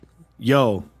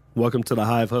Yo, welcome to the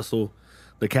Hive Hustle,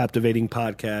 the captivating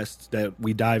podcast that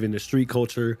we dive into street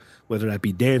culture, whether that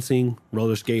be dancing,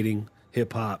 roller skating,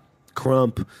 hip hop,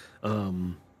 crump,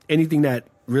 anything that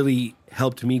really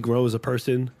helped me grow as a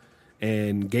person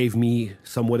and gave me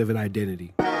somewhat of an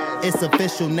identity. It's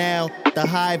official now, the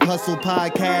Hive Hustle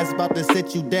Podcast about to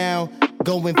sit you down.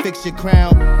 Go and fix your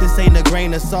crown. This ain't a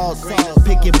grain of salt.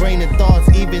 Pick your brain and thoughts,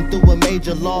 even through a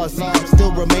major loss.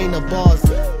 Still remain a boss.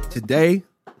 Today,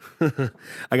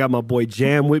 I got my boy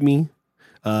Jam with me.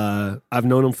 I've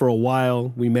known him for a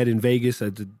while. We met in Vegas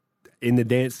in the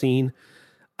dance scene.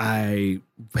 I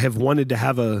have wanted to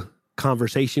have a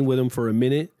conversation with him for a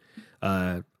minute.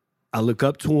 I look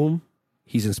up to him.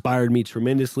 He's inspired me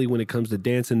tremendously when it comes to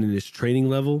dancing and his training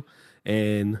level.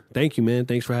 And thank you, man.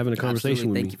 Thanks for having a conversation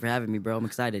with me. Thank you for having me, bro. I'm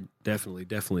excited.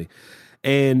 Definitely.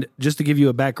 And just to give you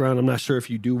a background, I'm not sure if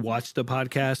you do watch the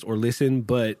podcast or listen,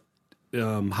 but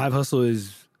Hive Hustle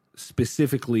is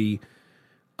specifically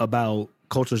about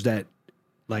cultures that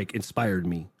like inspired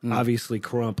me. Obviously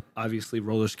crump, obviously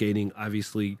roller skating,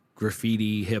 obviously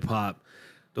graffiti, hip hop.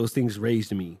 Those things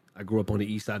raised me. I grew up on the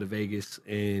east side of Vegas,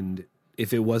 and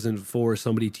if it wasn't for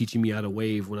somebody teaching me how to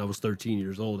wave when I was 13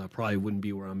 years old, I probably wouldn't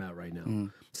be where I'm at right now.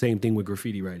 Same thing with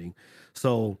graffiti writing.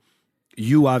 So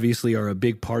you obviously are a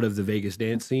big part of the Vegas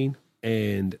dance scene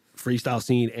and freestyle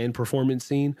scene and performance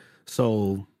scene.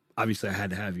 So obviously I had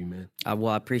to have you, man. Well,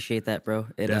 I appreciate that, bro.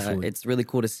 Definitely. It's really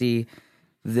cool to see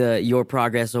your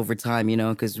progress over time, you know,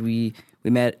 because we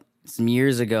met some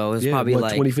years ago. It was probably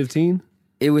like 2015?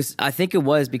 I think it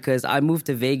was because I moved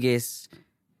to Vegas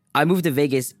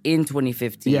in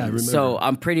 2015. Yeah, I remember. So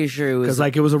I'm pretty sure it was because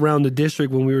like it was around the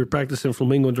district when we were practicing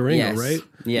Flamingo and Durango, Yes. right?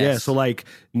 Yes. Yeah, so like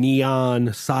Neon,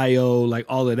 Sayo, like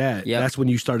all of that. Yep. That's when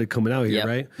you started coming out here, Yep.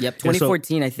 right? Yep. And so-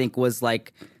 2014, I think, was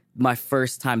like my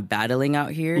first time battling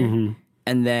out here,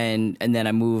 and then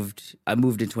I moved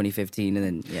in 2015,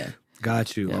 and then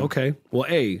Got you. Yeah. Okay. Well,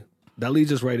 hey, that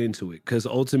leads us right into it because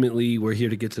ultimately we're here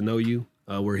to get to know you.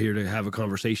 We're here to have a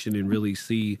conversation and really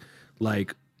see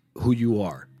like who you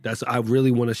are. I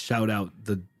really want to shout out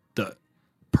the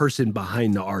person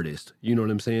behind the artist. You know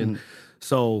what I'm saying?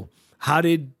 So how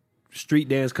did street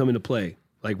dance come into play?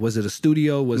 Like, was it a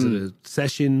studio? Was it a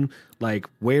session? Like,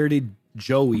 where did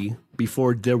Joey,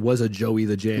 before there was a Joey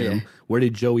the Jam, where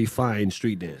did Joey find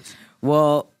street dance?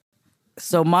 Well,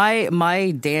 so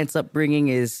my dance upbringing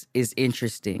is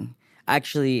interesting,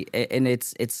 actually, and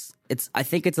it's I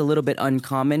think it's a little bit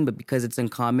uncommon, but because it's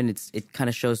uncommon, it kind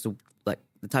of shows the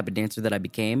type of dancer that I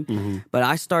became. But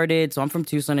I started, so I'm from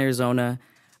Tucson, Arizona.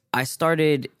 I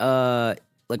started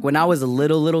like when I was a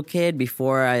little kid,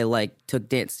 before I like took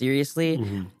dance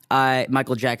seriously.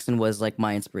 Michael Jackson was like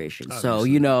my inspiration. Obviously. So,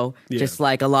 you know, just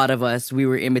like a lot of us, we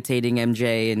were imitating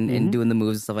MJ and doing the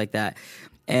moves and stuff like that.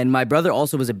 And my brother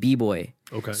also was a b-boy.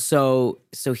 Okay. So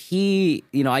he,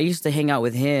 you know, I used to hang out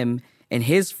with him and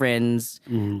his friends.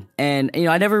 And, you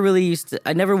know, I never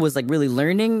was like really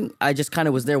learning. I just kind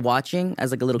of was there watching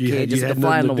as like a little kid, just like a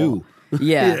fly on the wall.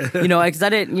 Yeah. You know, because I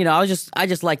didn't, you know, I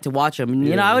just like to watch them. And,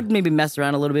 you know, I would maybe mess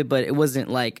around a little bit, but it wasn't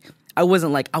like, I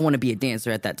wasn't like, I want to be a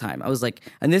dancer at that time. I was like,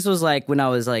 and this was like when I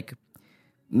was like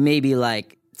maybe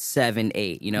like 7,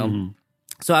 8, you know?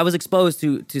 So I was exposed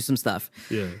to some stuff.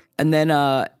 Yeah. And then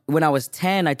when I was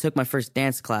 10, I took my first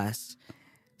dance class.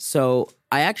 So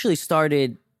I actually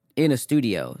started in a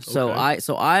studio. So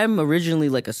I'm originally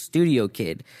like a studio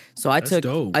kid. So I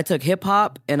took hip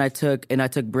hop and I took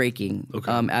breaking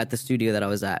at the studio that I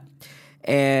was at.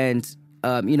 And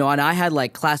you know, and I had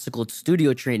like classical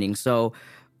studio training. So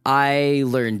I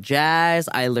learned jazz,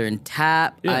 I learned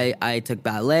tap, I took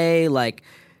ballet, like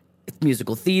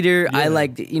musical theater. I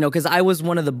liked, you know, because I was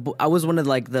one of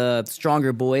the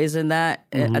stronger boys in that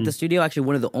at the studio. Actually,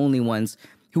 one of the only ones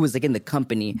who was like in the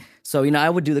company. So, you know,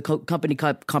 I would do the company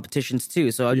competitions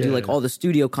too. So I would do like all the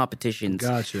studio competitions.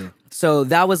 Gotcha. So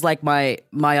that was like my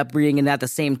upbringing, and at the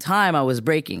same time I was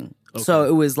breaking. So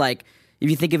it was like, if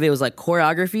you think of it, it was like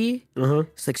choreography,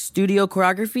 it's like studio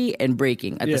choreography and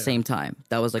breaking at the same time.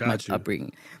 That was like my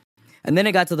upbringing. And then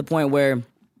it got to the point where,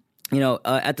 you know,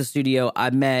 at the studio, I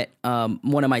met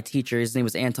one of my teachers. His name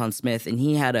was Anton Smith, and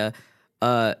he had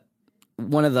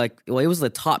one of the, well, it was the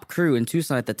top crew in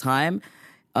Tucson at the time.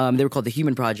 They were called the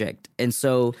Human Project, and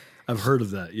so I've heard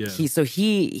of that. Yeah.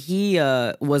 He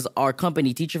was our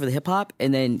company teacher for the hip hop,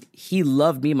 and then he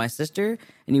loved me and my sister,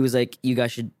 and he was like, "You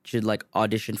guys should like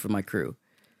audition for my crew."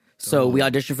 So we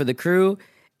auditioned for the crew,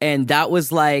 and that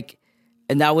was like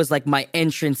my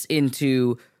entrance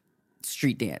into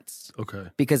street dance. Okay.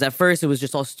 Because at first it was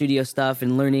just all studio stuff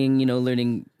and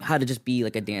learning how to just be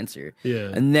like a dancer.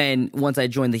 Yeah. And then once I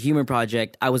joined the Human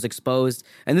Project, I was exposed.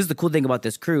 And this is the cool thing about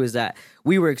this crew is that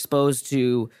we were exposed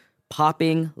to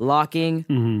popping, locking.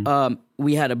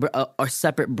 We had a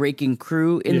separate breaking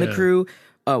crew in the crew,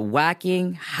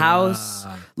 whacking, house,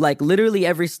 like literally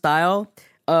every style,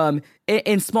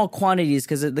 in small quantities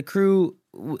because the crew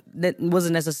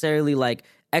wasn't necessarily like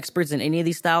experts in any of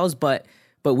these styles, but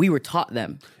we were taught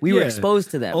them. We were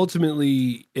exposed to them.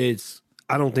 Ultimately,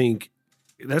 I don't think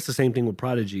that's the same thing with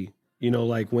Prodigy.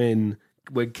 Like when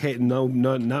Kay,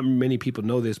 not many people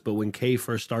know this, but when Kay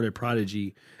first started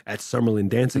Prodigy at Summerlin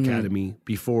Dance Academy,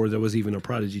 before there was even a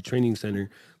Prodigy training center,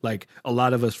 like a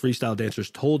lot of us freestyle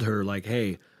dancers told her, like,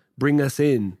 hey, bring us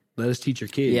in. Let us teach your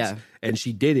kids. Yeah. And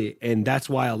she did it. And that's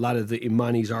why a lot of the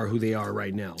Imanis are who they are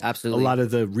right now. Absolutely. A lot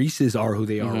of the Reeses are who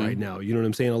they are right now. You know what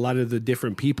I'm saying? A lot of the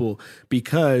different people,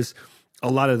 because a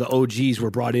lot of the OGs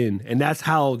were brought in. And that's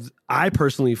how I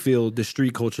personally feel the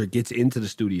street culture gets into the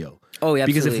studio. Oh, yeah,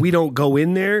 because absolutely. if we don't go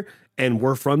in there and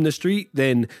we're from the street,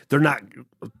 then they're not,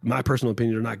 my personal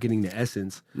opinion, they're not getting the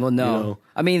essence. Well, no.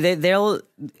 I mean,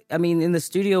 in the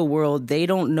studio world, they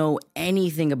don't know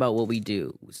anything about what we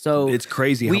do. So it's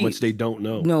crazy how much they don't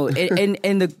know. No,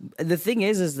 and the thing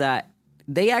is that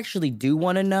they actually do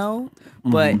want to know,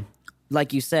 but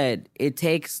like you said, it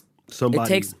takes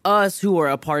us who are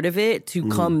a part of it to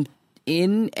come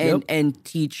in and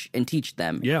teach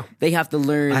them. Yeah. They have to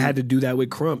learn. I had to do that with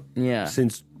Crump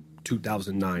since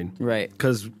 2009. Right.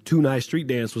 Because Two Night Street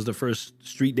Dance was the first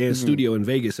street dance studio in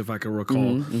Vegas, if I can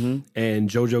recall. And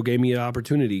JoJo gave me an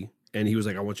opportunity, and he was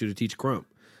like, I want you to teach Crump.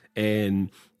 And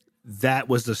that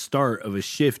was the start of a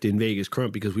shift in Vegas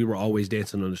Crump, because we were always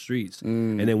dancing on the streets.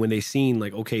 And then when they seen,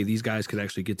 like, okay, these guys could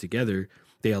actually get together,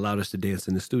 they allowed us to dance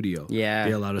in the studio. Yeah.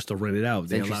 They allowed us to rent it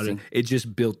out. It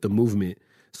just built the movement.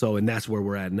 So, and that's where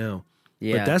we're at now.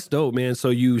 Yeah. But that's dope, man. So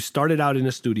you started out in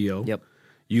a studio. Yep.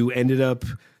 You ended up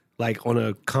like on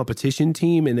a competition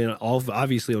team, and then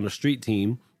obviously on a street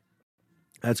team.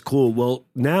 That's cool. Well,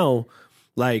 now,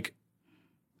 like,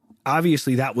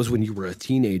 obviously that was when you were a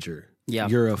teenager. Yeah.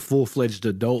 You're a full-fledged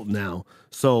adult now.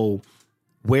 So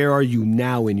where are you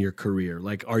now in your career?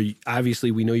 Like,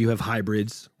 obviously we know you have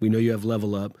Hybrids. We know you have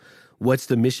Level Up. What's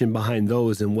the mission behind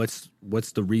those, and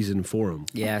what's the reason for them?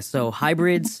 Yeah, so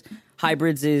Hybrids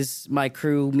is my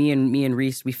crew. Me and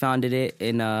Reese, we founded it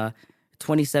in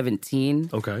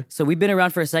 2017. Okay. So we've been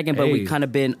around for a second, but we've kind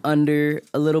of been under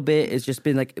a little bit. It's just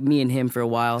been like me and him for a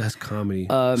while. That's comedy.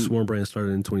 Swarm Brand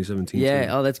started in 2017. Yeah.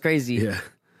 too. Oh, that's crazy. Yeah.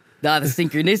 Nah, the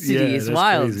synchronicity is that's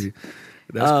wild. Crazy.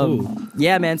 That's cool.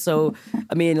 Yeah, man. So,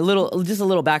 I mean, a little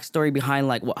backstory behind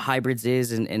like what Hybrids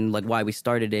is and like why we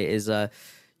started it is,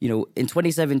 in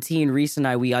 2017, Reese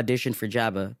and we auditioned for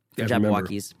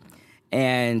Jabberwockies.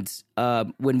 And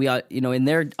when we, in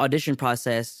their audition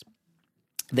process,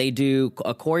 they do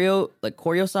a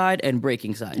choreo side and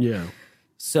breaking side. Yeah.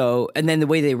 So, and then the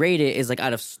way they rate it is like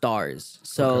out of stars.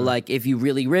 So, like, if you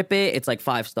really rip it, it's like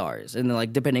 5 stars. And then,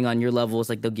 like, depending on your levels,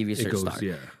 like, they'll give you a certain star.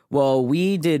 Yeah. Well,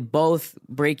 we did both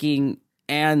breaking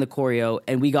and the choreo,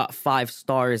 and we got 5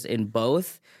 stars in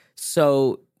both.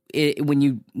 So,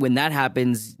 when that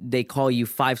happens, they call you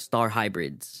 5-star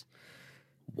hybrids.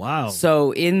 Wow.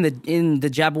 So in the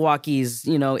Jabberwockies,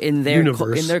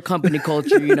 in their company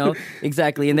culture,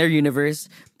 exactly, in their universe,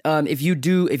 if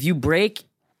you break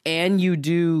and you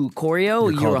do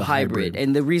choreo, you're a hybrid.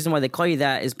 And the reason why they call you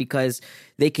that is because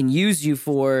they can use you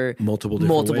for multiple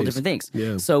different things.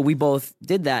 Yeah. So we both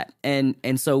did that.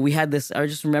 And so we had this, I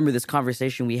just remember this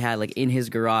conversation we had like in his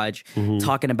garage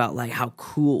talking about like how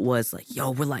cool it was. Like,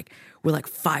 yo, we're like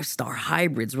 5-star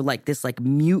hybrids. We're like this like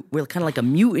we're kind of like a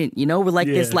mutant, we're like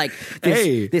this like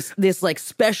this like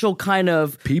special kind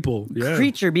of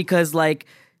creature, because like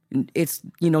it's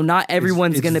not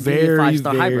everyone's going to be a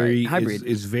 5-star hybrid.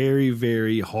 It's very,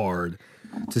 very hard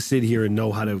to sit here and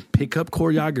know how to pick up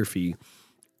choreography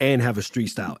and have a street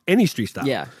style, any street style.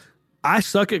 Yeah. I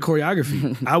suck at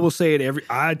choreography. I will say it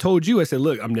I told you, I said,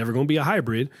 look, I'm never going to be a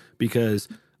hybrid because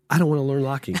I don't want to learn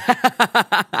locking.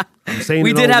 I'm saying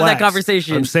we it did on have wax. that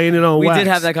conversation. I'm saying it on wax. We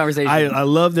did have that conversation. I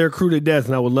love their crew to death,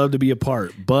 and I would love to be a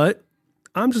part, but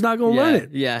I'm just not going to learn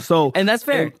it. Yeah. So, and that's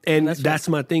fair. And that's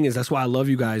my thing, is that's why I love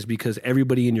you guys, because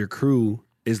everybody in your crew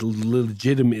is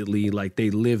legitimately like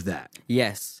they live that.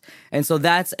 Yes. And so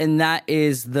that's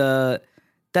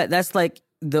like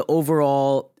the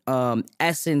overall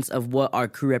essence of what our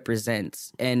crew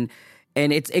represents. And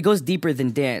it goes deeper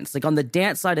than dance. Like on the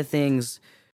dance side of things,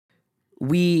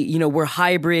 we're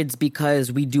hybrids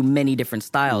because we do many different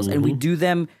styles, and we do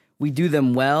them we do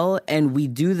them well, and we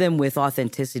do them with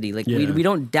authenticity. Like we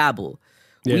don't dabble.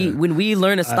 Yeah. When we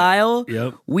learn a style,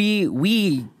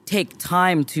 we take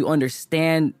time to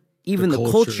understand even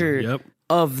the culture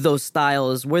of those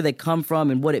styles, where they come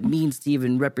from, and what it means to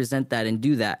even represent that and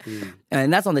do that.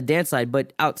 And that's on the dance side.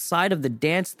 But outside of the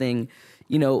dance thing,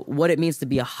 you know, what it means to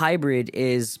be a hybrid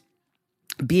is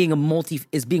being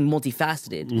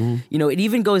multifaceted. You know, it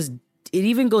even goes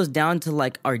down to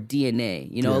like our DNA.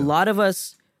 You know, a lot of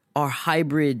us are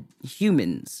hybrid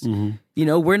humans. You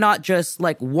know, we're not just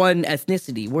like one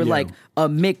ethnicity. We're like a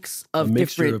mix of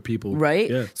different of people, right?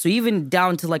 Yeah. So even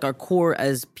down to like our core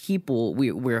as people,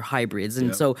 we're hybrids,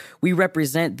 and so we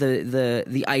represent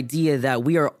the idea that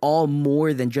we are all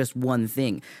more than just one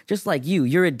thing. Just like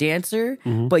you're a dancer,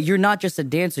 but you're not just a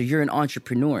dancer. You're an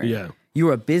entrepreneur. Yeah.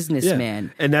 You're a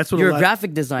businessman, and that's what you're a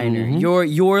graphic designer. You're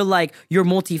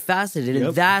multifaceted,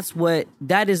 and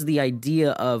that is the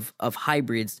idea of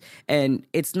hybrids. And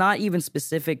it's not even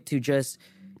specific to just,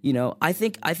 you know, I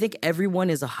think everyone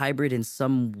is a hybrid in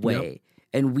some way,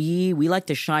 and we like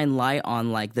to shine light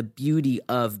on like the beauty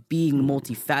of being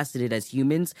multifaceted as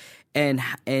humans, and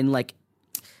like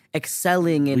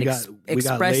excelling and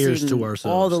expressing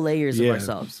all the layers of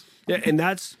ourselves. Yeah, and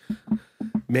that's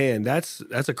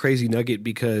a crazy nugget,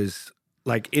 because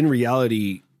like in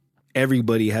reality,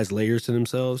 everybody has layers to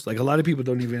themselves. Like a lot of people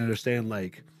don't even understand,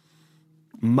 like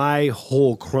my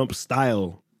whole crump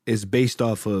style is based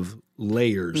off of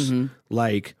layers.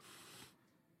 Like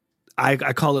I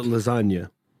call it lasagna.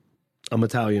 I'm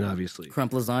Italian, obviously.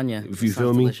 Crump lasagna. If you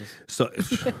feel me. Delicious. So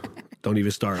don't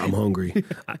even start. I'm hungry.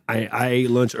 I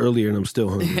ate lunch earlier and I'm still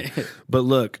hungry. But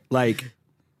look, like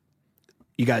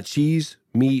you got cheese,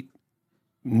 meat,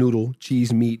 noodle,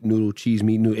 cheese, meat, noodle, cheese,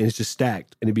 meat, noodle, and it's just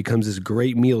stacked, and it becomes this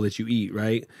great meal that you eat,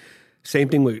 right? Same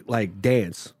thing with like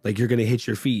dance. Like you're gonna hit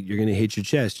your feet, you're gonna hit your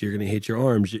chest, you're gonna hit your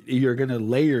arms, you're gonna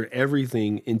layer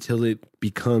everything until it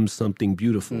becomes something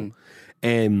beautiful.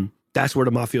 And that's where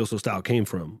the Mafioso style came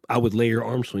from. I would layer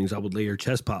arm swings, I would layer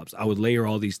chest pops, I would layer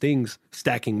all these things,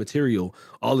 stacking material,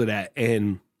 all of that,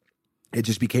 and it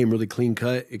just became really clean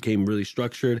cut, it became really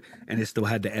structured, and it still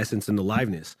had the essence and the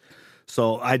liveness.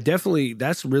 So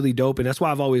that's really dope. And that's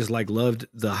why I've always like loved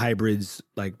the hybrids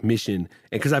like mission.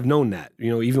 And because I've known that, you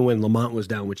know, even when Lamont was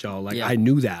down with y'all, like I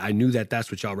knew that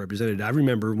that's what y'all represented. I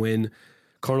remember when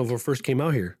Carnival first came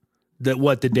out here,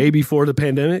 the day before the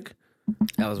pandemic,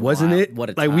 that wasn't wild. it? What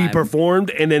a like time. We performed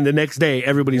and then the next day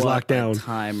everybody's locked down.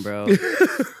 Time, bro. Hey,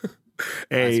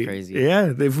 that's crazy.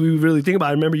 Yeah. If we really think about it,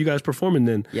 I remember you guys performing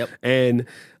then. Yep. And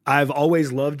I've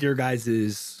always loved your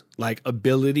guys' like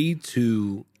ability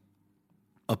to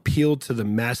appeal to the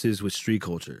masses with street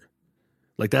culture.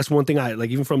 Like that's one thing I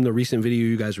like, even from the recent video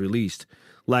you guys released,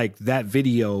 like that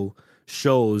video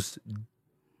shows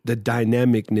the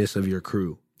dynamicness of your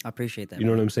crew. I appreciate that. You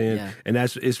know what I'm saying? Yeah. And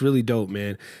it's really dope,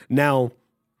 man. Now,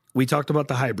 we talked about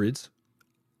the hybrids.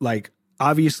 Like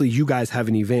obviously you guys have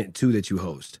an event too that you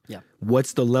host. Yeah.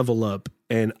 What's the level up?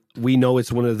 And we know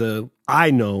it's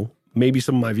I know, maybe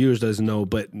some of my viewers doesn't know,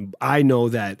 but I know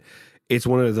that it's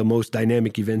one of the most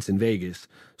dynamic events in Vegas.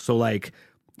 So like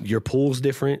your pool's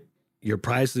different, your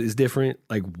price is different.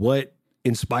 Like what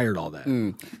inspired all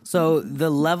that? So the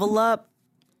level up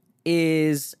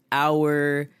is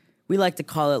we like to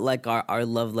call it like our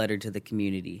love letter to the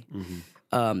community.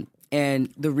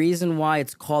 And the reason why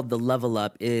it's called the level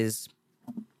up is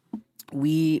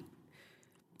we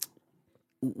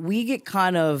get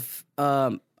kind of,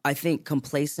 I think,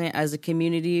 complacent as a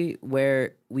community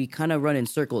where we kind of run in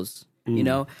circles. You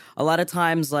know, a lot of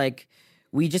times, like,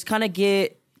 we just kind of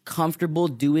get comfortable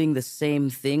doing the same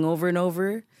thing over and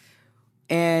over.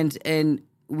 And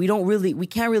we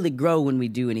can't really grow when we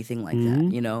do anything like that,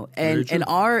 you know? And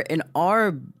our,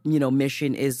 you know,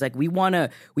 mission is like, we want to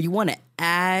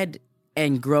add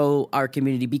and grow our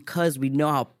community because we know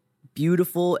how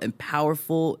beautiful and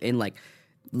powerful and like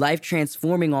life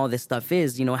transforming all this stuff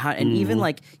is, you know, how, and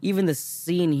even the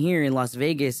scene here in Las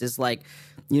Vegas is like,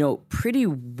 you know, pretty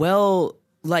well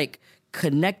like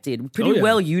connected, pretty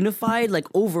well unified, like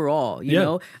overall, you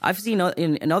know. I've seen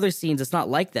in other scenes it's not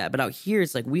like that, but out here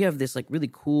it's like we have this like really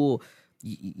cool,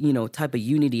 you know, type of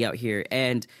unity out here.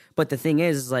 But the thing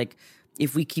is like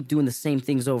if we keep doing the same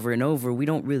things over and over, we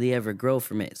don't really ever grow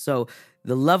from it. So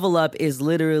the level up is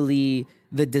literally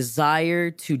the desire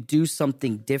to do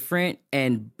something different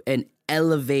and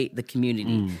elevate the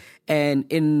community. And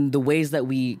in the ways that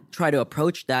we try to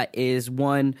approach that is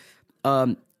one,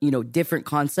 you know, different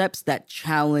concepts that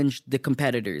challenge the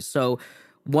competitors. So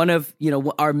one of, you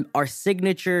know, our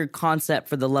signature concept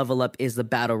for the level up is the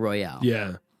battle royale.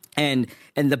 Yeah. And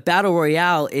the battle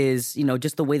royale is, you know,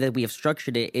 just the way that we have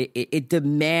structured it. It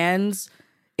demands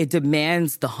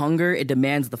the hunger, it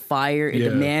demands the fire, it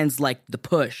demands like the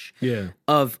push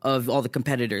of all the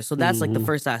competitors. So that's like the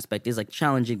first aspect, is like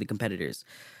challenging the competitors.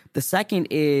 The second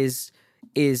is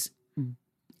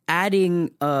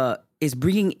adding is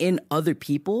bringing in other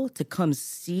people to come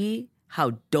see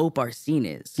how dope our scene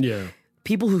is. Yeah.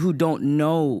 People who don't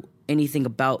know anything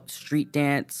about street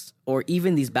dance or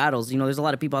even these battles. You know, there's a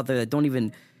lot of people out there that don't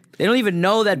even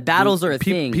know that battles are a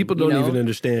thing. People don't even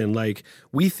understand. Like,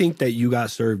 we think that You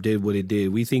Got Served did what it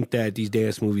did. We think that these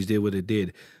dance movies did what it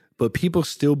did. But people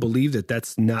still believe that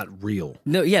that's not real.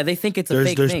 No, yeah, they think it's a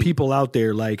fake thing. There's people out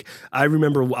there, like, I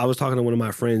remember I was talking to one of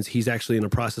my friends. He's actually in the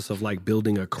process of like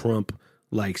building a crump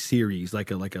like series, like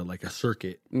a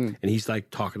circuit, and he's like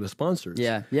talking to sponsors.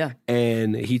 Yeah.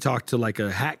 And he talked to like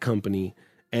a hat company,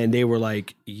 and they were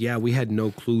like, "Yeah, we had no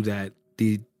clue that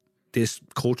this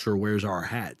culture wears our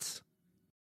hats."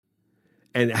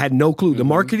 And had no clue. The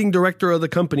marketing director of the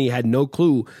company had no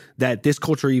clue that this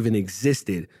culture even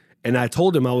existed. And I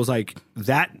told him, I was like,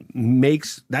 that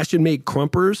should make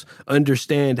crumpers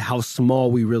understand how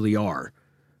small we really are.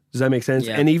 Does that make sense?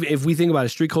 Yeah. And even if we think about it,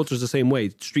 street culture is the same way.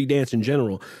 Street dance in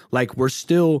general, like, we're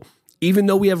still, even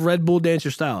though we have Red Bull Dance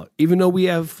Your Style, even though we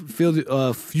have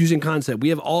Fusion Concept, we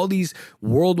have all these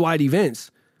worldwide events,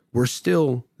 we're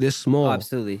still this small. Oh,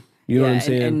 absolutely. You know what I'm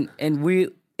saying?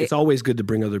 And it's always good to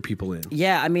bring other people in.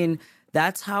 Yeah, I mean,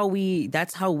 that's how we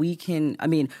can, I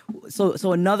mean,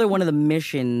 so another one of the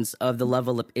missions of the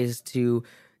Level Up is to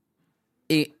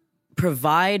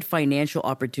provide financial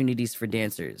opportunities for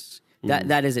dancers.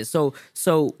 That is it.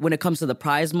 So when it comes to the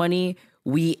prize money,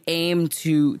 we aim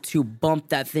to bump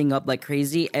that thing up like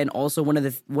crazy. And also one of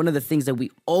the things that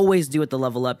we always do at the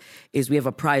Level Up is we have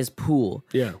a prize pool.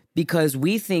 Yeah. Because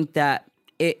we think that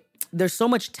there's so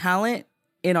much talent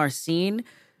in our scene.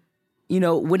 You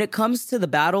know, when it comes to the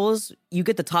battles, you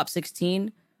get the top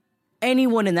 16.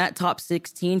 Anyone in that top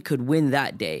 16 could win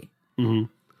that day.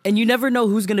 Mm-hmm. And you never know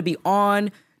who's going to be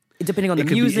on, depending on the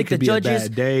music, the judges. It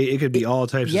could be a bad day. It could be all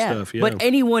types of stuff. Yeah. But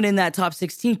anyone in that top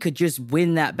 16 could just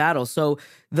win that battle. So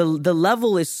the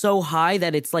level is so high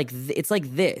that it's like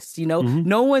this, you know? Mm-hmm.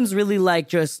 No one's really like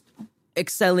just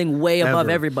excelling way above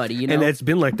everybody, you know? And it's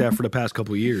been like that for the past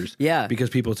couple of years. Yeah. Because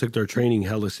people took their training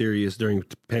hella serious during the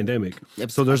pandemic.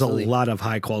 Yep, so there's a lot of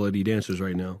high quality dancers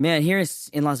right now. Man, here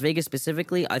in Las Vegas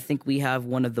specifically, I think we have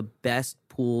one of the best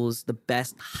pools, the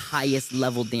best highest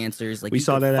level dancers. Like, we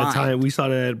saw that at time. We saw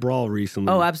that at Brawl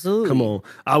recently. Oh, absolutely. Come on.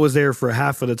 I was there for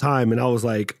half of the time, and I was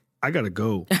like, I gotta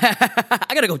go.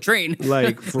 I gotta go train.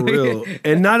 Like, for real.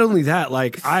 And not only that,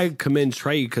 like, I commend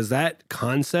Trey, because that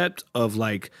concept of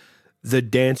like the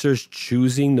dancers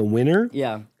choosing the winner.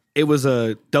 Yeah. It was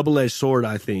a double-edged sword,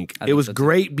 I think. It was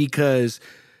great because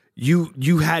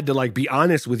you had to like be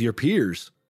honest with your peers.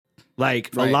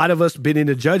 Like, a lot of us been in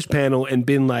a judge panel and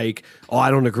been like, oh, I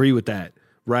don't agree with that,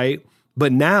 right?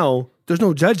 But now there's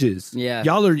no judges. Yeah.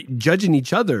 Y'all are judging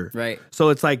each other. Right. So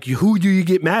it's like, who do you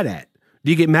get mad at? Do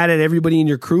you get mad at everybody in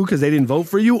your crew because they didn't vote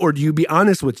for you, or do you be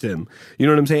honest with them? You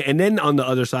know what I'm saying? And then on the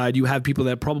other side, you have people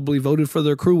that probably voted for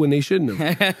their crew when they shouldn't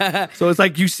have. So it's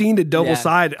like you've seen the double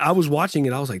side. I was watching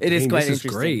it. I was like, dang, this is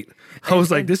great. I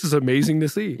was like, this is amazing to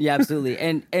see. Yeah, absolutely.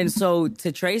 And so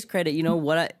to Trey's credit, you know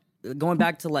what? Going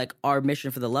back to like our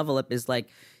mission for the Level Up is like,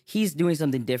 he's doing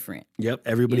something different. Yep,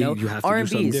 everybody, you have to do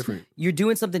something different. You're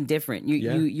doing something different.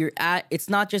 You're at. It's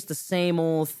not just the same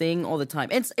old thing all the time.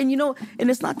 And you know,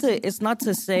 and it's not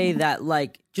to say that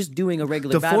like just doing a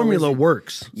regular battle. The formula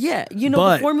works. Yeah, you know,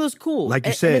 the formula's cool. Like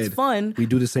you said, and it's fun. We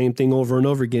do the same thing over and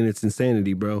over again. It's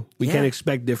insanity, bro. We can't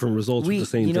expect different results with the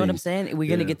same thing. You know what I'm saying? We're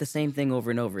gonna get the same thing over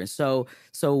and over. And so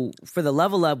for the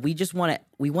Level Up, we just want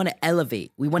to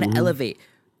elevate. We want to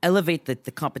elevate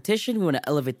the competition. We want to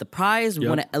elevate the prize. We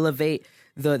want to elevate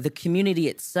the community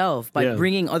itself by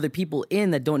bringing other people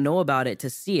in that don't know about it to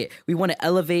see it. We want to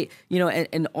elevate, you know,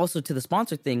 and also to the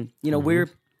sponsor thing. You know, we're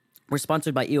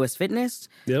sponsored by EOS Fitness.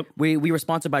 Yep. We were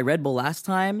sponsored by Red Bull last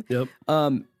time. Yep.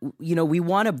 You know, we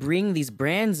want to bring these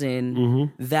brands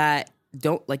in that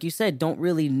don't, like you said, don't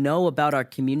really know about our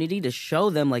community, to show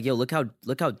them like, yo, look how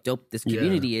dope this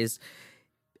community is.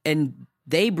 And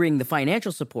they bring the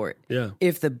financial support. Yeah.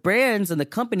 If the brands and the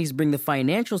companies bring the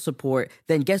financial support,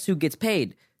 then guess who gets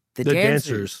paid? The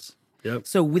dancers. Yep.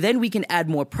 So then we can add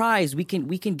more prize. We can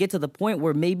get to the point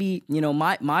where maybe, you know,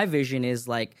 my vision is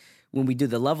like, when we do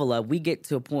the Level Up, we get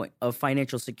to a point of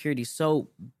financial security so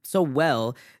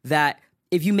well that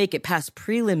if you make it past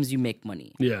prelims, you make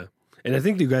money. Yeah. And I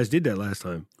think you guys did that last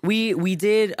time. We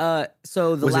did. Was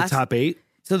it top 8?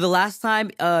 So the last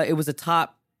time it was a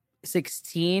top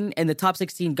 16 and the top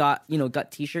 16 got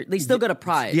t-shirt. They still got a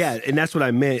prize. Yeah, and that's what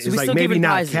I meant. So it's like maybe not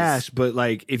prizes. Cash, but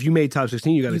like if you made top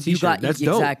 16, you got a t-shirt. That's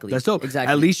dope. Exactly. That's dope.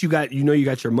 Exactly. At least you got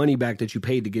your money back that you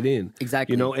paid to get in.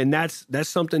 Exactly. And that's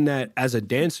something that as a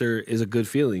dancer is a good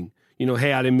feeling.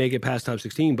 Hey, I didn't make it past top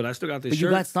 16, but I still got this shirt. You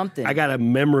got something. I got a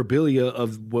memorabilia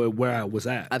of where I was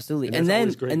at. Absolutely. And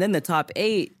then the top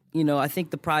 8, I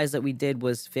think the prize that we did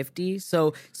was 50.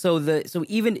 So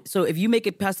if you make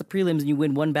it past the prelims and you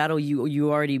win one battle,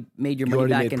 you already made your money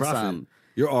back in profit. Some.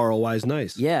 Your ROI is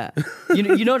nice. Yeah. You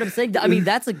know what I'm saying? I mean,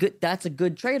 that's a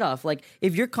good trade-off. Like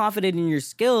if you're confident in your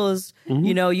skills,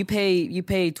 you pay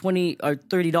 $20 or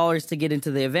 $30 to get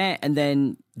into the event and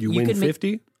then you win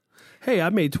 50? Hey,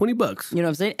 I made $20. You know what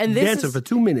I'm saying? And this dancing for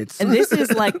 2 minutes. And this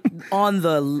is like on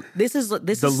the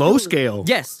low scale.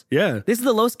 Yes. Yeah. This is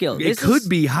the low scale. It could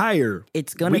be higher.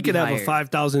 It's gonna be higher. We could have a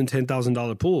 $5,000,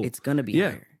 $10,000 pool. It's gonna be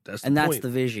higher. That's the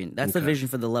vision. That's the vision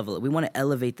for the level. We want to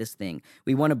elevate this thing.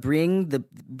 We want to bring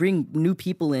new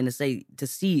people in to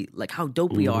see like how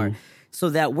dope we are, so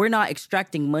that we're not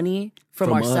extracting money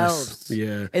from ourselves.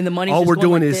 Yeah, and the money. All we're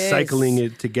doing is cycling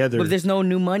it together. But there's no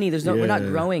new money. We're not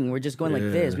growing. We're just going like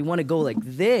this. We want to go like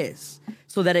this,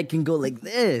 so that it can go like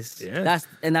this. Yeah,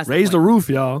 that's raise the roof,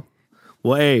 y'all.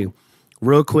 Well, hey,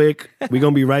 real quick, we're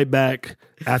gonna be right back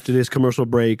after this commercial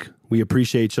break. We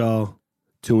appreciate y'all.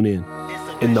 Tune in.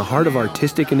 In the heart of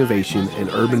artistic innovation and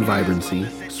urban vibrancy,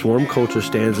 Swarm Culture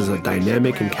stands as a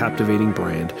dynamic and captivating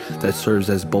brand that serves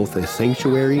as both a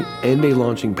sanctuary and a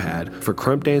launching pad for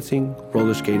crump dancing,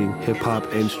 roller skating,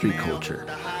 hip-hop, and street culture.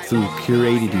 Through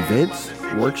curated events,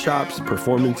 workshops,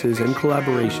 performances, and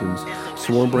collaborations,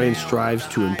 Swarm Brand strives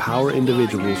to empower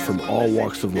individuals from all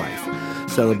walks of life,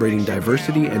 celebrating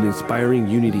diversity and inspiring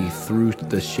unity through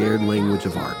the shared language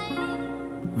of art.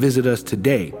 Visit us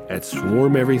today at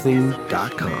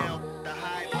swarmeverything.com.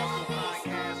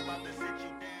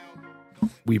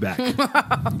 We back.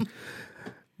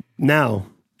 Now,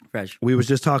 fresh. We was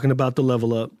just talking about the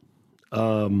level up.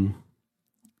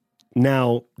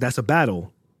 Now, that's a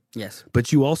battle. Yes.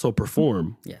 But you also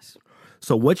perform. Yes.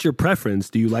 So what's your preference?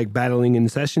 Do you like battling and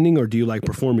sessioning, or do you like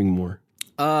performing more?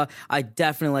 I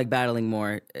definitely like battling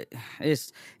more.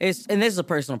 It's and this is a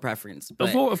personal preference.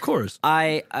 But of course.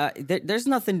 There's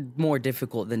nothing more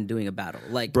difficult than doing a battle.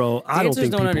 Like, bro, I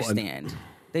dancers don't understand.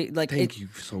 They like. Thank you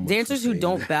so much. Dancers who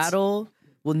don't battle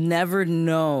will never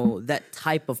know that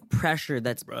type of pressure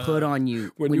that's put on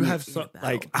you when you have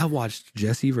like. I watched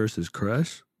Jesse versus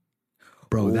Crush.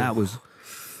 Bro, Ooh.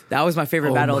 That was my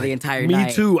favorite battle of the entire night.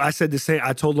 Me too. I said the same.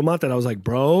 I told Lamont that I was like,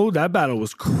 bro, that battle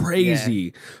was crazy.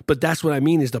 Yeah. But that's what I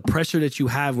mean is the pressure that you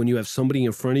have when you have somebody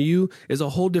in front of you is a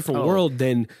whole different world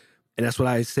than, and that's what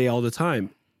I say all the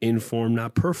time, inform,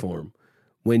 not perform.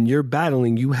 When you're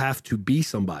battling, you have to be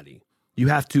somebody. You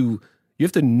have to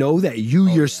know that you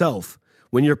yourself.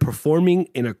 When you're performing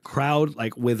in a crowd,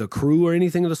 like with a crew or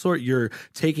anything of the sort, you're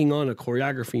taking on a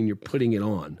choreography and you're putting it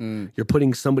on. You're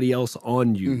putting somebody else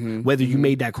on you, whether you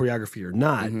made that choreography or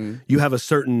not. You have a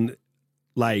certain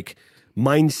like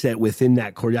mindset within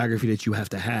that choreography that you have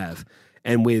to have.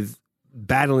 And with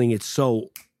battling, it's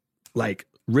so like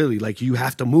really like you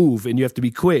have to move and you have to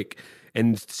be quick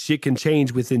and shit can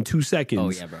change within 2 seconds. Oh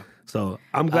yeah, bro. So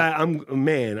I'm glad.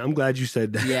 I'm glad you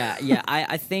said that. Yeah.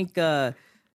 I think.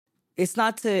 It's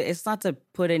not to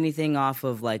put anything off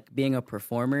of like being a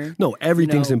performer. No,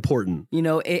 everything's important.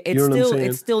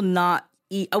 It's still not.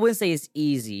 I wouldn't say it's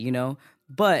easy,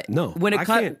 but no, when it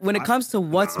comes to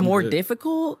what's more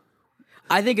difficult,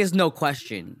 I think it's no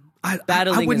question.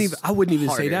 Battling. I wouldn't even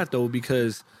harder. say that though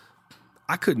because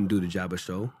I couldn't do the Jabba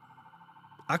show.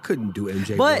 I couldn't do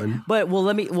MJ But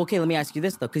let me ask you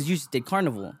this though, because you just did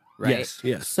Carnival, right?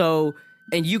 Yes. So.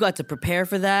 And you got to prepare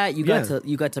for that. You got to,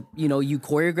 you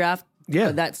choreographed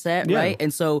that set, right?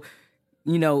 And so,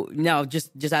 now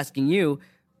just asking you,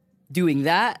 doing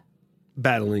that,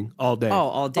 battling all day,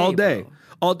 all day,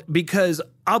 because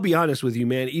I'll be honest with you,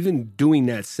 man. Even doing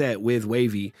that set with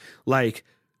Wavy, like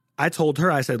I told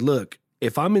her, I said, look,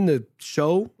 if I'm in the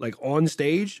show, like on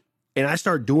stage, and I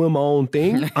start doing my own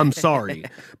thing, I'm sorry.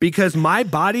 Because my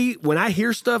body, when I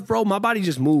hear stuff, bro, my body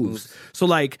just moves. So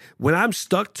like when I'm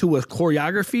stuck to a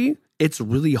choreography, it's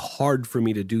really hard for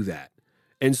me to do that.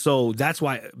 And so that's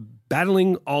why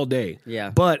battling all day. Yeah.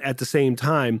 But at the same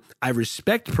time, I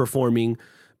respect performing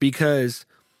because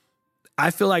I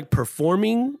feel like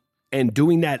performing and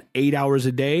doing that 8 hours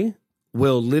a day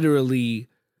will literally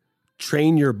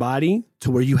train your body to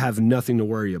where you have nothing to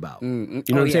worry about. You know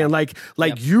what I'm saying? Like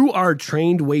you are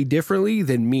trained way differently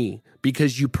than me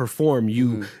because you perform,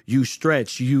 you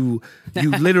stretch, you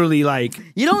literally like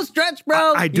you don't stretch,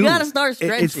 bro. I do. You gotta start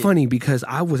stretching. It's funny because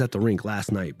I was at the rink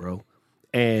last night, bro,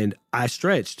 and I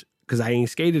stretched because I ain't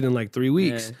skated in like 3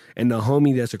 weeks. Yeah. And the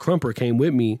homie that's a crumper came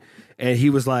with me, and he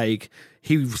was like,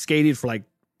 he skated for like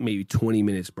maybe 20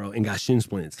 minutes, bro, and got shin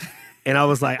splints. And I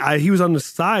was like, he was on the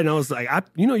side, and I was like,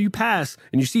 you pass,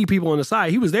 and you see people on the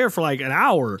side. He was there for like an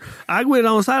hour. I went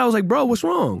on the side. I was like, bro, what's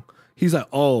wrong? He's like,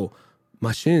 oh,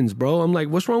 my shins, bro. I'm like,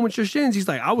 what's wrong with your shins? He's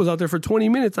like, I was out there for 20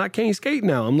 minutes. I can't skate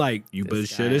now. I'm like, you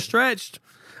should have stretched.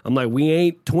 I'm like, we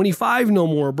ain't 25 no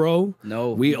more, bro.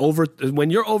 No. When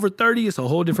you're over 30, it's a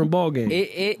whole different ball game.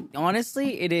 It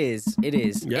honestly, it is. It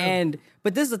is. Yeah.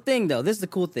 But this is the thing, though. This is the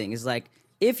cool thing. Is like,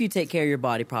 if you take care of your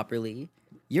body properly,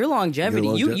 your longevity,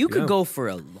 you could go for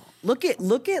a long. Look at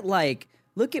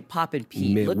Poppin'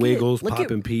 Pete. Wiggles,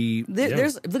 Poppin' Pete.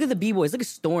 Look at the B-boys. Look at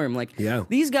Storm. Like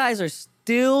these guys are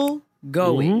still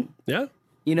going. Mm-hmm. Yeah.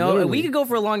 You know, and we could go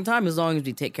for a long time as long as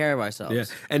we take care of ourselves. Yeah.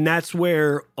 And that's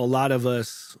where a lot of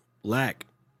us lack,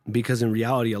 because in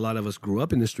reality, a lot of us grew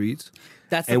up in the streets.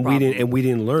 That's the problem. we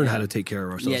didn't learn how to take care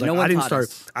of ourselves. Yeah, no one taught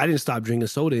us. I didn't stop drinking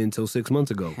soda until 6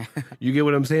 months ago. You get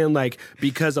what I'm saying? Like,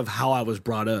 because of how I was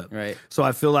brought up. Right. So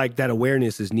I feel like that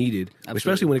awareness is needed, Absolutely.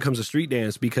 Especially when it comes to street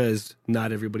dance, because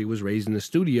not everybody was raised in the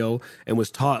studio and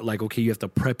was taught like, okay, you have to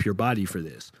prep your body for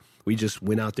this. We just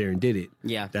went out there and did it.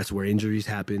 Yeah. That's where injuries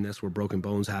happen. That's where broken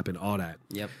bones happen, all that.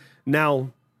 Yep.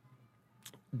 Now,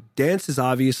 dance is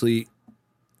obviously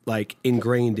like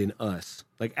ingrained in us.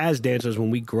 Like as dancers,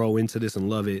 when we grow into this and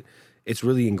love it, it's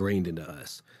really ingrained into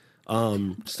us.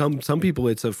 Some people,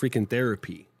 it's a freaking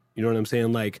therapy. You know what I'm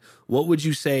saying? Like, what would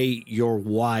you say your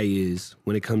why is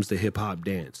when it comes to hip hop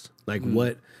dance? Like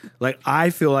I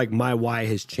feel like my why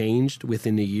has changed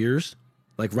within the years.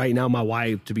 Like right now, my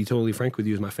why, to be totally frank with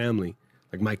you, is my family.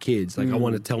 Like my kids. Like I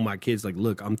want to tell my kids, like,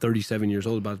 look, I'm 37 years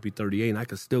old, about to be 38, and I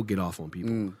can still get off on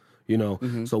people. You know?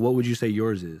 Mm-hmm. So what would you say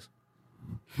yours is?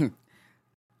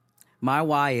 My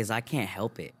why is I can't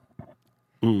help it.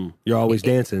 You're always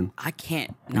dancing. I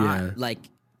can't not like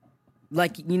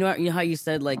you know how you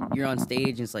said like you're on stage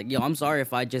and it's like, yo, I'm sorry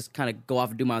if I just kind of go off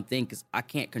and do my own thing because I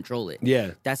can't control it.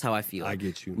 Yeah, that's how I feel. I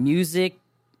get you. Music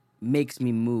makes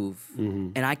me move,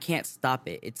 and I can't stop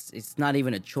it. It's not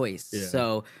even a choice. Yeah.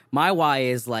 So my why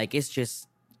is like it's a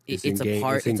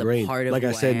part. It's a part of like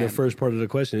I said in the am. first part of the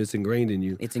question. It's ingrained in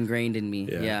you. It's ingrained in me.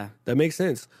 Yeah. That makes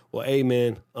sense. Well, hey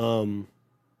man,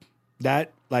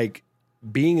 that like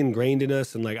being ingrained in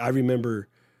us, and like I remember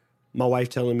my wife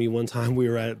telling me one time we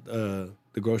were at the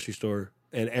grocery store,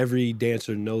 and every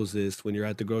dancer knows this. When you're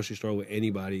at the grocery store with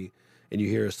anybody and you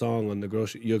hear a song on the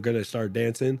grocery, you're gonna start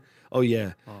dancing. Oh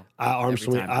yeah, I've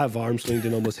arm swinged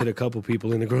and almost hit a couple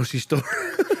people in the grocery store.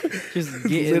 Just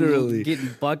getting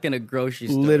bucked in a grocery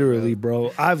store. Literally,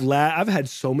 bro. I've had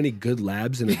so many good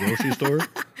labs in a grocery store.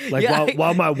 Like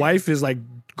while my wife is like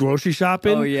grocery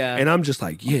shopping. Oh yeah, and I'm just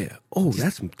like, yeah. Oh,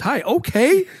 that's tight.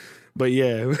 Okay, but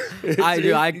yeah,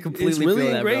 I completely. It's really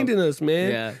feel ingrained that, in us,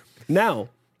 man. Yeah. Now,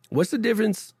 what's the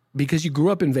difference? Because you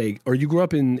grew up in Vegas, or you grew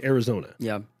up in Arizona.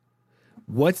 Yeah.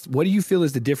 What do you feel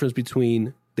is the difference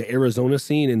between the Arizona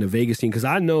scene and the Vegas scene? Because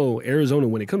I know Arizona,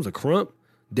 when it comes to crump,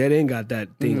 Dead End got that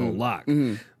thing on lock.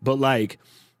 Mm-hmm. But like,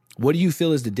 what do you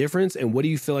feel is the difference, and what do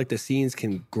you feel like the scenes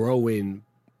can grow in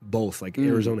both, like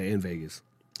Arizona and Vegas?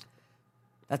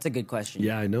 That's a good question.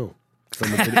 Yeah, I know.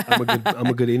 I'm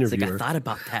a good interviewer. It's like I thought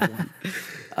about that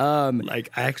one. Like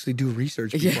I actually do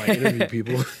research before I interview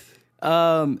people.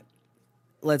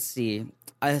 Let's see.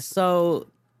 So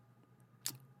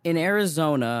in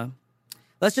Arizona,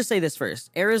 let's just say this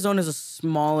first. Arizona is a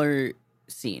smaller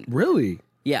scene. Really?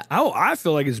 Yeah. Oh, I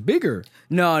feel like it's bigger.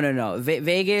 No.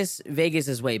 Vegas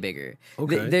is way bigger.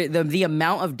 Okay. The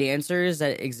amount of dancers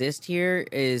that exist here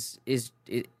is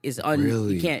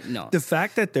really? You can't. No. The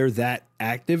fact that they're that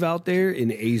active out there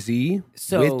in AZ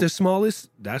with the smallest,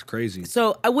 that's crazy.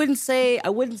 So I wouldn't say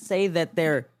that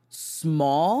they're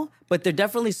small, but they're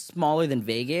definitely smaller than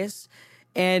Vegas.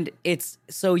 And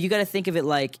so you got to think of it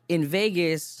like in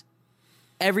Vegas,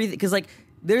 everything, because like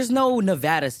there's no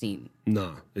Nevada scene.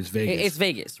 No, it's Vegas. It's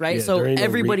Vegas, right? Yeah, so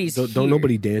everybody's here. Don't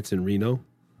nobody dance in Reno.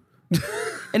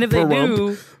 And if they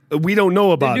do, we don't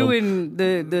know about they're them.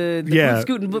 doing the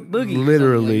scooting boogie.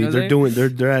 Literally, like,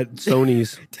 they're at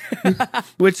Stoney's.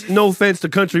 Which, no offense to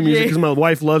country music, because my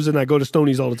wife loves it and I go to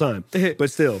Stoney's all the time.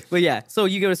 But still. But yeah, so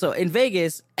in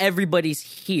Vegas, everybody's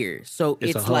here. So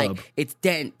it's like, it's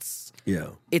dense. Yeah.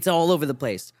 It's all over the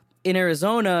place. in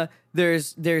Arizona,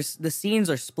 there's the scenes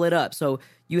are split up. So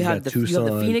you have the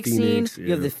Phoenix scene, yeah.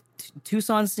 You have the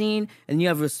Tucson scene, and you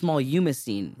have a small Yuma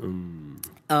scene.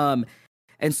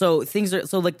 And so things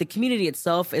are like the community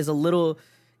itself is a little.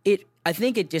 I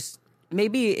think it just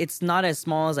maybe it's not as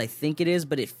small as I think it is,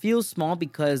 but it feels small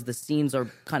because the scenes are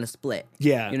kind of split.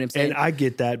 Yeah, you know what I'm saying? And I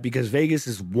get that because Vegas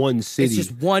is one city. It's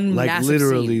just one like massive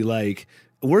literally scene. Like.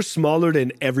 We're smaller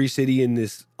than every city on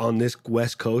this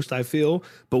West Coast, I feel,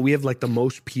 but we have like the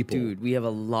most people. Dude, we have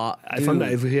a lot.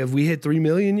 Have we hit 3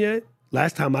 million yet?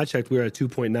 Last time I checked, we were at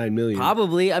 2.9 million.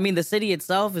 Probably. I mean, the city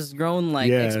itself has grown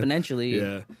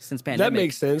exponentially since pandemic. That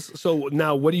makes sense. So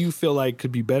now, what do you feel like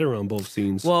could be better on both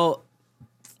scenes? Well,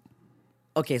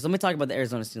 okay, so let me talk about the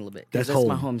Arizona scene a little bit. That's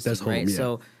my home scene, right? Yeah.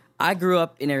 So I grew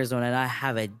up in Arizona, and I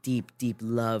have a deep, deep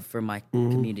love for my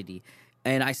community.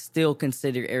 And I still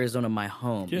consider Arizona my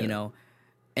home, you know.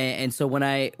 And so when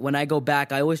I go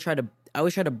back, I always try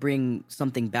to bring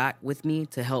something back with me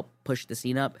to help push the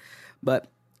scene up. But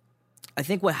I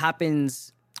think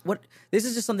this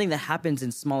is just something that happens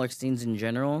in smaller scenes in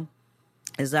general,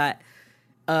 is that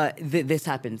this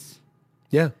happens.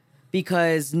 Yeah.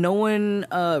 Because no one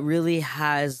really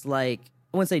has I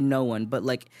wouldn't say no one, but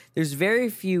there's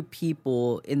very few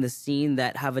people in the scene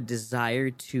that have a desire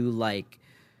to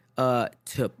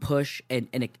to push and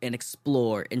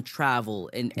explore and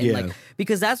travel and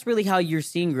because that's really how your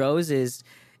scene grows is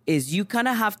you kind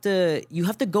of have to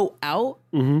go out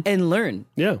and learn.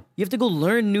 Yeah. You have to go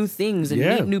learn new things and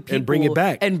meet new people and bring it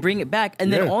back.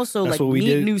 And then also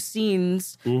meet new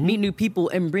scenes, meet new people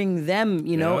and bring them,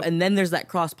 you know, and then there's that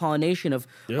cross-pollination of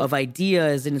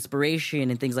ideas and inspiration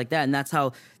and things like that. And that's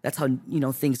how you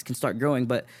know things can start growing.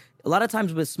 But a lot of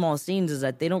times with small scenes is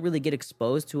that they don't really get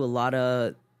exposed to a lot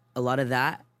of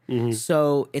that.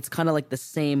 So it's kind of like the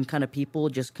same kind of people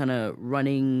just kind of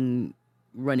running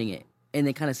it, and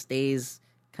it kind of stays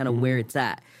kind of where it's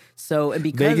at. So and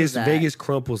because Vegas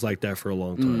Crump was like that for a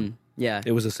long time. Yeah,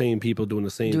 it was the same people doing the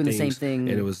same thing,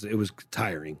 and it was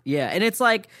tiring. Yeah, and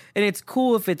it's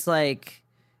cool if it's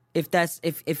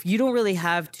if you don't really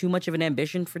have too much of an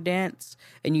ambition for dance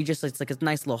and you just it's like a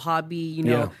nice little hobby, you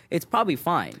know, it's probably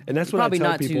fine. And that's what I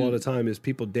tell people all the time is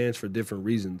people dance for different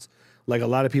reasons. Like a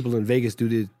lot of people in Vegas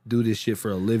do this shit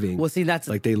for a living. Well, see, that's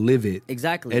like they live it.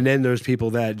 Exactly. And then there's people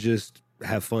that just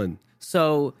have fun.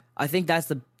 So I think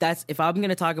that's if I'm going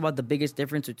to talk about the biggest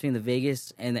difference between the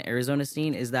Vegas and the Arizona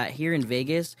scene is that here in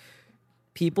Vegas,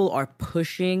 people are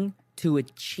pushing to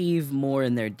achieve more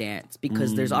in their dance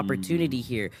because there's opportunity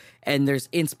here and there's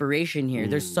inspiration here.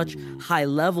 There's such high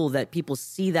level that people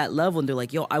see that level and they're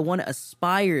like, yo, I want to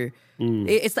aspire.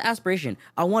 It's the aspiration.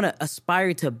 I want to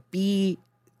aspire to be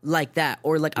like that,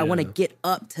 or I want to get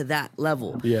up to that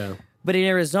level. Yeah. But in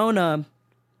Arizona,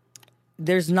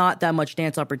 there's not that much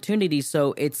dance opportunity,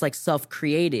 so it's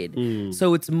self-created.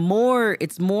 So it's more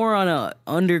on a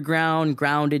underground,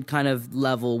 grounded kind of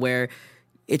level where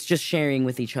it's just sharing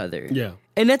with each other. Yeah.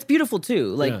 And that's beautiful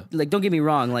too. Don't get me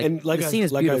wrong. The scene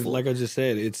is beautiful. Like I just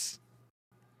said,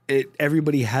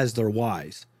 everybody has their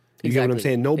whys. You get what I'm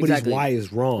saying? Nobody's why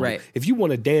is wrong. Right. If you want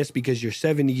to dance because you're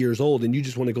 70 years old and you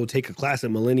just want to go take a class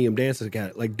at Millennium Dance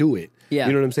Academy, do it. Yeah.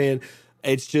 You know what I'm saying?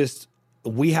 It's just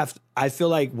I feel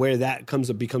like where that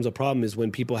becomes a problem is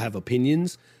when people have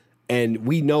opinions, and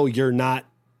we know you're not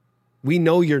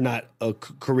a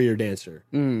career dancer.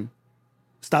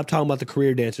 Stop talking about the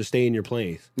career dancer. Stay in your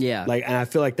place. Yeah. And I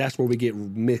feel like that's where we get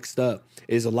mixed up.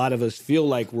 Is a lot of us feel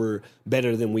like we're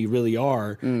better than we really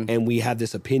are, and we have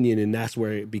this opinion, and that's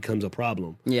where it becomes a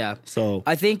problem. Yeah. So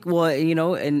I think,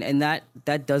 and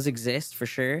that does exist for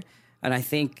sure, and I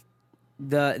think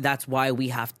that's why we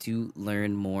have to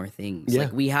learn more things.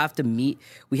 Yeah. We have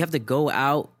to go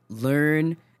out,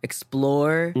 learn,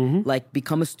 explore,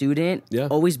 become a student. Yeah.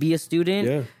 Always be a student.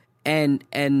 Yeah.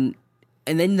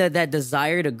 And then that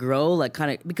desire to grow,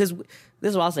 because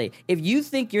this is what I'll say: if you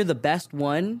think you're the best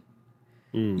one,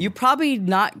 you're probably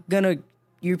not gonna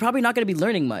be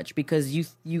learning much because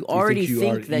you already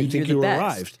think that you're the best.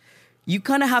 Arrived. You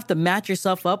kind of have to match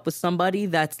yourself up with somebody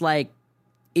that's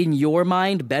in your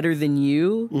mind better than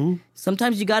you.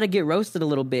 Sometimes you got to get roasted a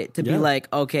little bit to be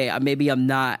okay, maybe I'm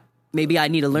not. Maybe I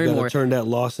need to learn more. Turn that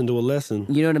loss into a lesson.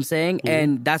 You know what I'm saying?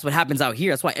 And that's what happens out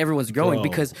here. That's why everyone's growing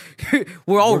because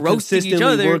we're roasting each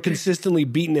other. We're consistently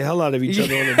beating the hell out of each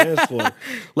other on the dance floor,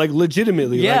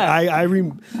 legitimately. Yeah.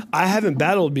 I haven't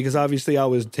battled because obviously I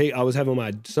was having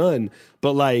my son,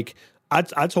 but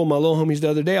I told my little homies the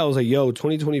other day, I was like, yo,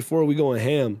 2024, we going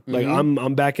ham. Like,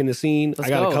 I'm back in the scene. I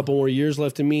got a couple more years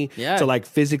left in me to, like,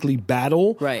 physically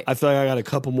battle. Right. I feel like I got a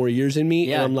couple more years in me.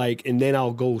 Yeah. And I'm like, and then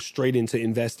I'll go straight into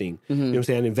investing. You know what I'm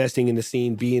saying? Investing in the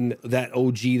scene, being that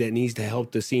OG that needs to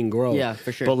help the scene grow. Yeah,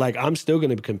 for sure. But, like, I'm still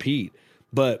going to compete.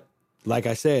 But, like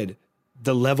I said,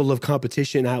 the level of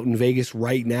competition out in Vegas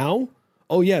right now,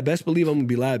 oh yeah, best believe I'm gonna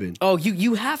be labbing. Oh,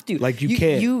 you have to. Like you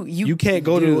can't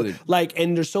go to like,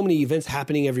 and there's so many events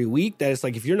happening every week that it's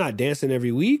like if you're not dancing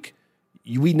every week,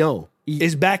 we know.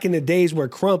 It's back in the days where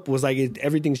Crump was like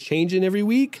everything's changing every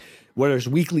week, where there's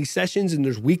weekly sessions and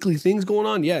there's weekly things going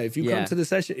on. Yeah, if you come to the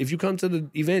session, if you come to the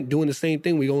event doing the same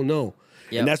thing, we gonna know.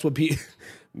 Yep. And that's what people.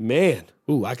 Man,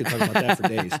 ooh, I could talk about that for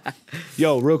days.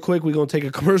 Yo, real quick, we're gonna take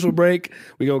a commercial break.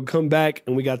 We're gonna come back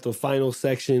and we got the final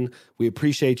section. We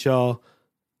appreciate y'all.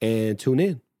 And tune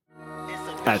in.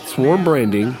 At Swarm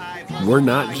Branding, we're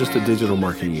not just a digital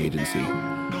marketing agency.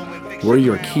 We're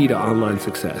your key to online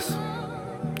success.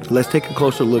 Let's take a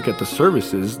closer look at the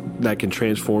services that can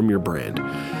transform your brand.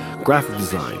 Graphic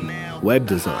design, web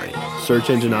design, search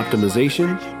engine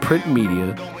optimization, print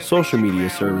media, social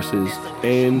media services,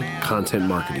 and content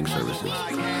marketing services.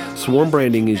 Swarm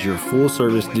Branding is your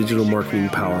full-service digital marketing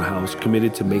powerhouse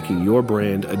committed to making your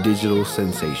brand a digital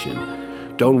sensation.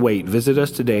 Don't wait. Visit us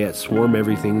today at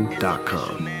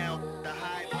swarmeverything.com.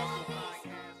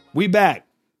 We back.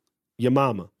 Your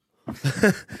mama.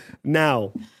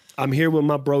 Now, I'm here with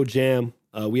my bro Jam.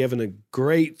 We having a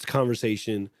great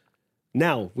conversation.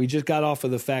 Now, we just got off of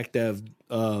the fact of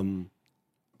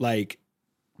like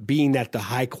being at the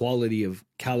high quality of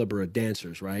caliber of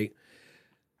dancers, right?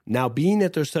 Now, being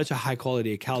that there's such a high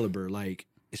quality of caliber, like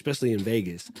especially in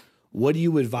Vegas, what do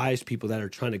you advise people that are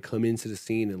trying to come into the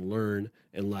scene and learn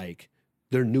and like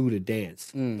they're new to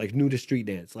dance, like new to street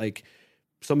dance, like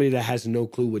somebody that has no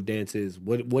clue what dance is?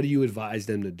 What do you advise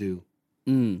them to do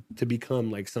to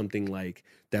become like something like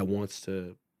that wants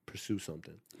to pursue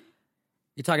something?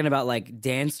 You're talking about like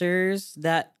dancers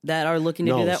that are looking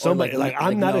to do that? Somebody, or like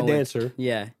I'm not a dancer.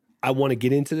 Yeah. I want to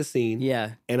get into the scene.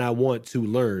 Yeah. And I want to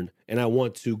learn and I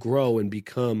want to grow and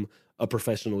become a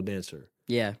professional dancer.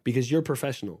 Yeah. Because you're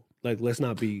professional. Like, let's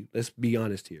be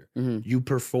honest here. You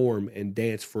perform and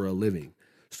dance for a living.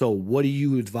 So what do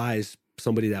you advise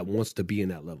somebody that wants to be in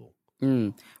that level?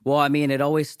 Well, I mean, it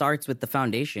always starts with the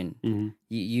foundation.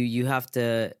 You have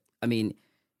to, I mean,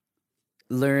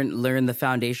 learn the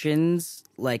foundations,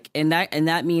 like, and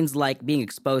that means like being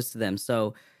exposed to them.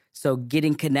 So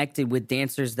getting connected with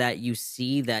dancers that you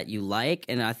see that you like.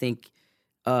 And I think,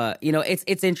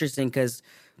 it's interesting because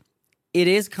it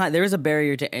is there is a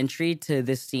barrier to entry to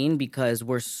this scene because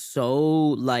we're so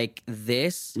like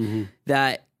this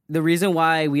that the reason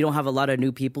why we don't have a lot of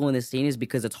new people in this scene is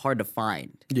because it's hard to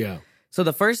find. Yeah. So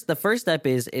the first step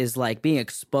is like being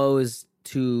exposed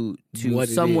to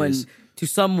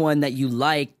someone that you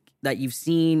like, that you've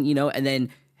seen, and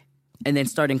then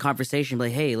starting conversation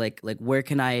like, hey, like where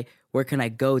can I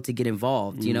go to get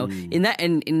involved? In that,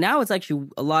 and now it's actually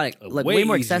a lot of, like way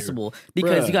more accessible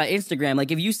because you got Instagram.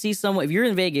 Like if you see someone, if you're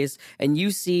in Vegas and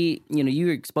you see,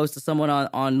 you're exposed to someone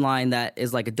online that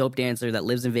is like a dope dancer that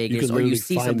lives in Vegas, or you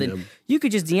see something, you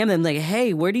could just DM them like,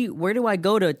 hey, where do I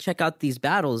go to check out these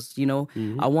battles?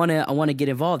 I want to get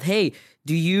involved. Hey,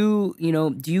 do you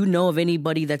know of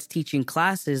anybody that's teaching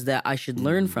classes that I should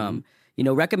learn from?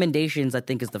 Recommendations I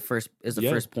think is the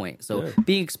first point. So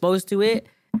being exposed to it,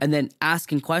 and then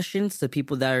asking questions to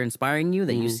people that are inspiring you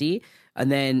that you see, and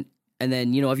then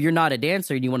if you're not a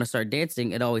dancer and you want to start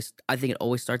dancing, I think it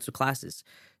always starts with classes.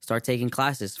 Start taking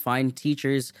classes. Find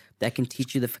teachers that can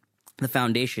teach you the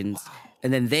foundations,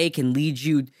 and then they can lead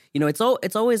you.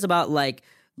 It's always about like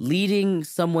leading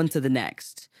someone to the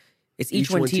next. It's each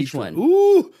one teach one.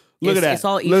 Ooh. Look at that. It's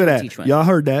all each Look one at that. teach one. Y'all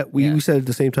heard that. We said at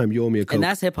the same time, you owe me a Coke. And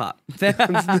that's hip hop. I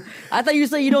thought you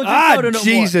said you don't drink soda no more.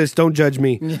 Jesus, don't judge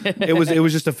me. It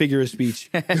was just a figure of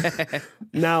speech.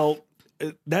 Now,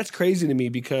 that's crazy to me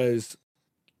because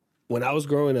when I was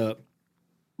growing up,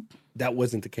 that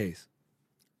wasn't the case.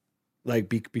 Like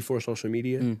before social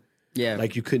media. Yeah.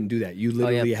 Like you couldn't do that. You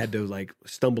literally had to like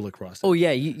stumble across it. Oh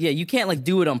yeah, you can't like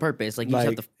do it on purpose. Like you just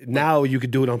have to now you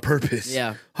could do it on purpose.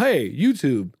 Yeah. Hey,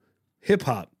 YouTube, hip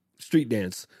hop, street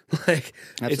dance. Like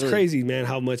Absolutely. It's crazy, man,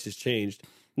 how much has changed.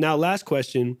 Now, last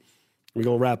question. We're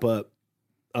gonna wrap up.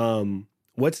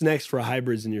 What's next for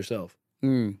Hybrids and yourself?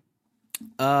 It's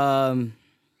a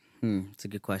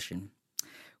good question.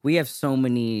 We have so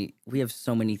many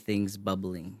things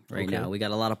bubbling right now. We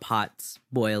got a lot of pots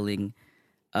boiling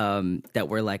that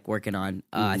we're like working on.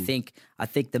 I think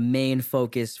the main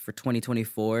focus for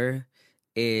 2024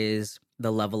 is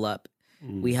the level up.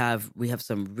 We have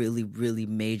some really, really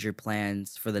major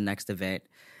plans for the next event,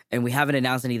 and we haven't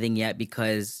announced anything yet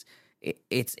because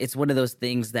it's one of those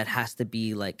things that has to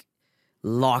be like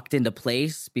locked into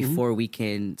place before we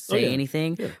can say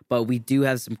anything. Yeah. But we do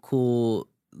have some cool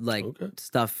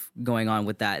stuff going on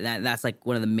with that. That's like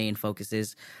one of the main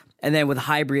focuses. And then with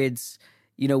Hybrids,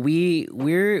 you know, we've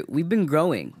been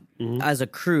growing as a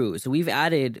crew. So we've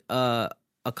added a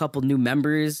couple new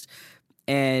members,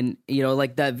 and you know,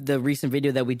 like the recent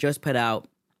video that we just put out,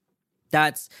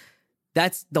 that's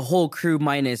the whole crew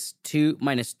minus two.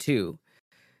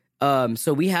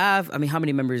 So we have, I mean, how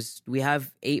many members? We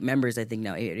have 8 members, I think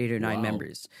now, 8 or 9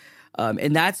 members.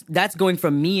 And that's going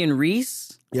from me and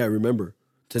Reese. Yeah, I remember.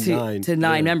 To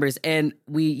 9 members. And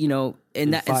we, you know,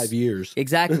 in that 5 years.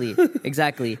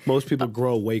 Exactly. Most people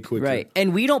grow way quicker. Right.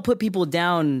 And we don't put people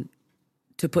down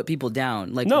to put people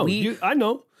down. Like I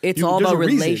know. It's all about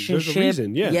relationship. There's a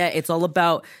reason, yeah. It's all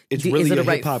about is it a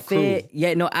right fit? Crew.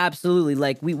 Yeah, no, absolutely.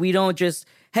 Like we don't just,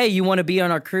 hey, you want to be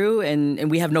on our crew and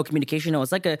we have no communication. No,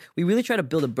 it's like we really try to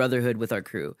build a brotherhood with our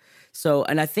crew. So,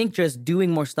 and I think just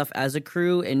doing more stuff as a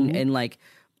crew and like,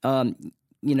 you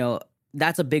know,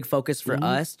 that's a big focus for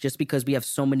us just because we have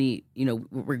so many, you know,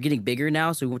 we're getting bigger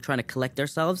now. So we're trying to collect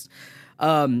ourselves.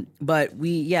 But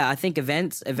I think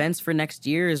events for next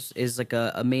year is like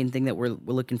a main thing that we're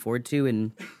looking forward to,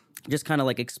 and just kind of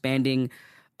like expanding,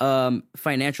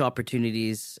 financial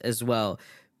opportunities as well,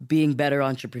 being better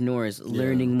entrepreneurs,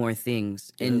 learning more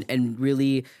things and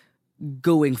really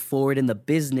going forward in the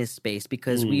business space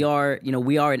because we are an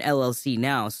LLC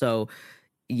now. So,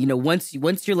 you know, once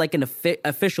you're like an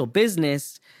official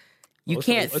business, you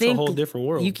can't think. It's a whole different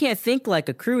world. You can't think like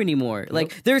a crew anymore. Yep.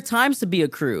 Like there are times to be a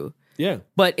crew. Yeah.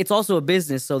 But it's also a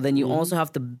business, so then you also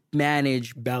have to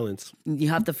manage balance. You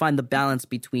have to find the balance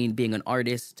between being an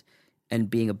artist and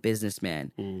being a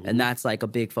businessman. And that's like a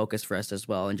big focus for us as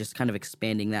well, and just kind of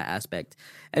expanding that aspect.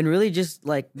 And really just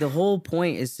like the whole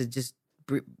point is to just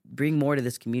bring more to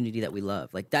this community that we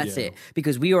love. Like that's it.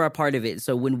 Because we are a part of it.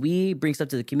 So when we bring stuff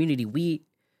to the community, we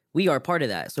are a part of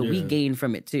that. So we gain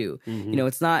from it too. You know,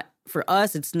 it's not, for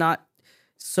us, it's not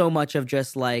so much of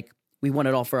just like we want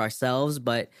it all for ourselves,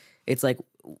 but it's like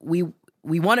we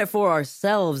want it for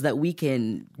ourselves that we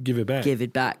can give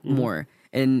it back more.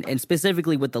 And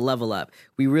specifically with the level up,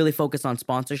 we really focus on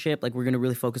sponsorship. Like we're going to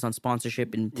really focus on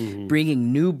sponsorship and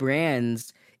bringing new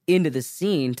brands into the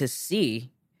scene to see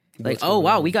like, oh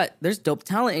wow, there's dope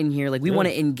talent in here. Like we want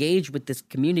to engage with this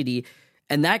community,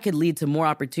 and that could lead to more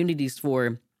opportunities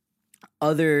for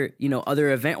other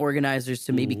event organizers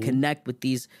to maybe connect with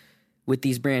these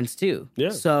brands too. Yeah.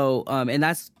 So, and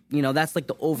that's like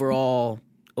the overall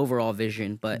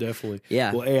vision, but definitely.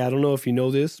 Yeah. Well, hey, I don't know if you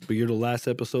know this, but you're the last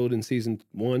episode in season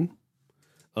 1.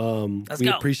 We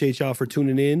appreciate y'all for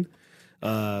tuning in.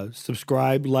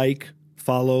 Subscribe, like,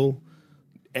 follow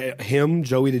him,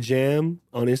 Joey the Jam,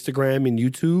 on Instagram and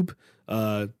YouTube.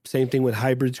 Same thing with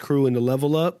Hybrids Crew and the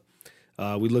Level Up.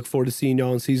 We look forward to seeing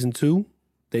y'all in season 2.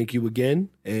 Thank you again,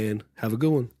 and have a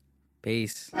good one.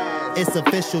 Peace. It's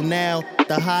official now.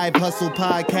 The Hive Hustle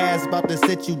Podcast about to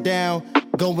sit you down.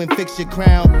 Go and fix your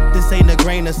crown. This ain't a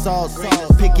grain of salt.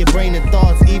 Pick your brain and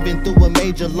thoughts. Even through a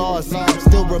major loss,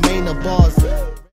 still remain a boss.